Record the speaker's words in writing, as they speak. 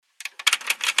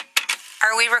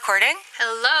we recording?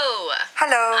 Hello.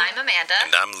 Hello. I'm Amanda.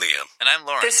 And I'm Liam. And I'm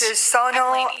Lawrence. This is Sono.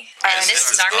 I'm Lainey. And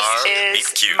this is our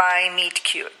Meet Cute. my Meet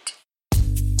Cute.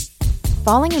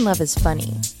 Falling in love is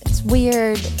funny. It's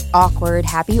weird, awkward,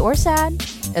 happy, or sad.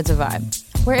 It's a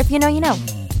vibe. Where if you know, you know.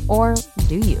 Or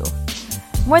do you?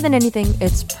 More than anything,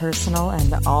 it's personal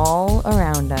and all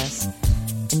around us.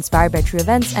 Inspired by true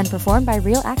events and performed by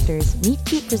real actors, Meet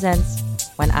Cute presents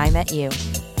When I Met You.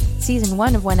 Season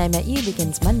 1 of When I Met You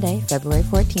begins Monday, February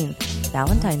 14th,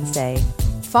 Valentine's Day.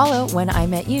 Follow When I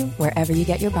Met You wherever you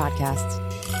get your podcasts.